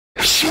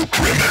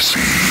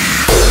Supremacy.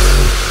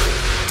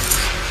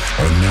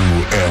 A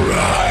new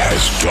era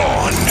has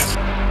dawned.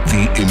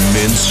 The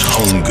immense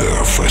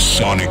hunger for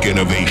sonic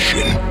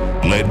innovation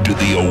led to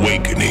the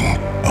awakening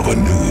of a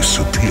new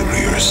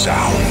superior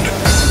sound.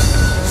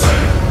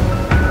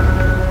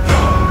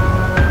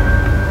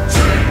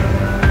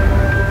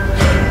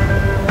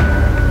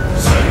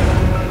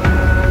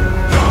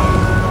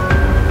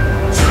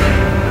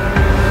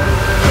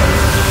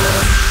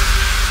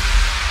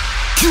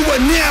 You are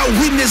now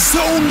in the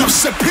zone of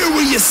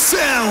superior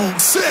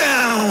sound.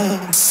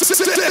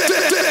 Supremacy.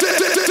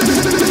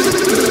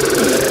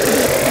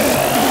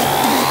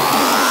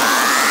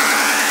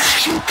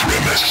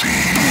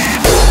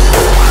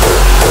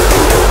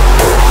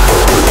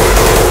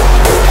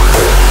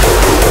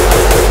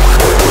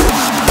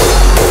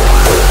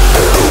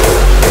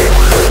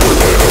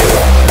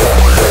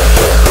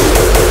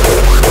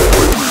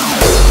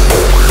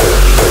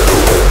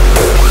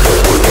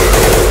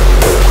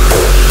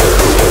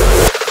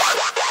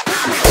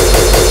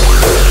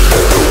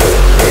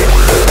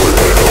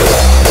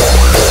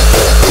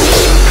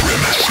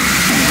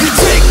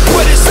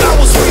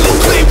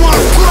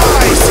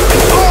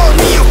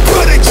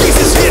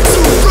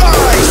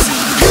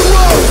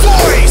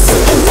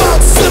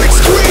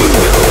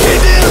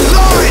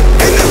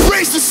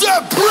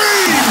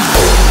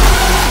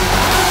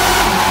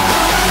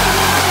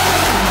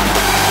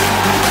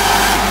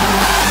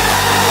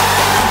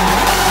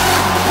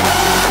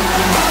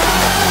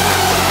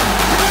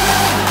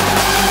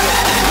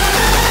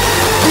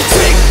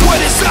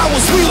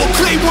 We will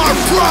claim our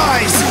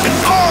prize. An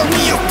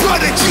army of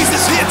brother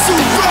Jesus here to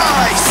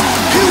rise.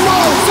 Hear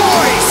our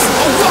voice,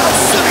 a wild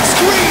sonic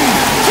scream.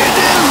 Get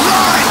in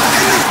line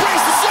and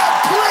embrace the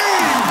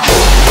supreme.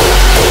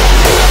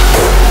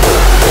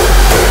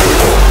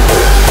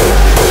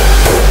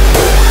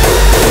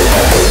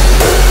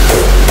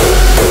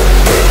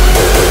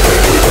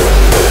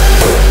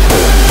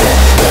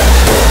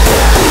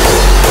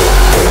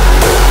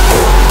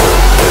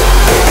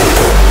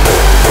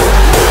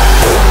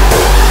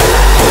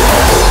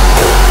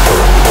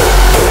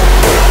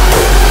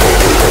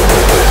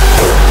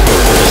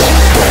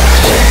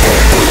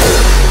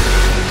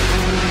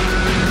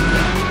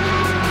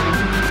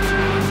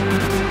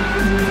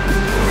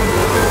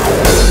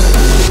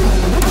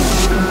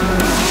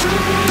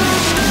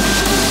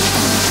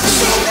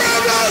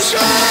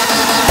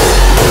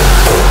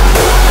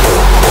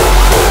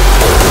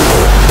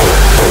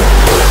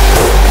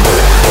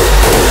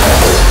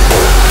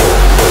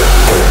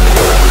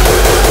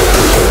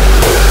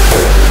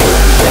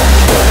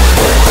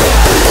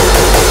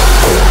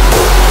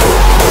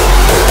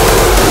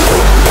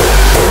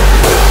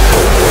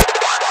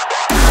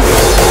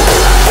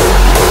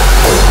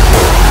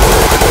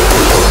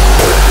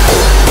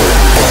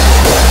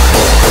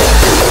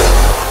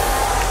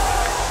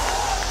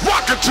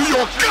 To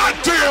your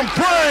goddamn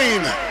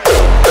brain!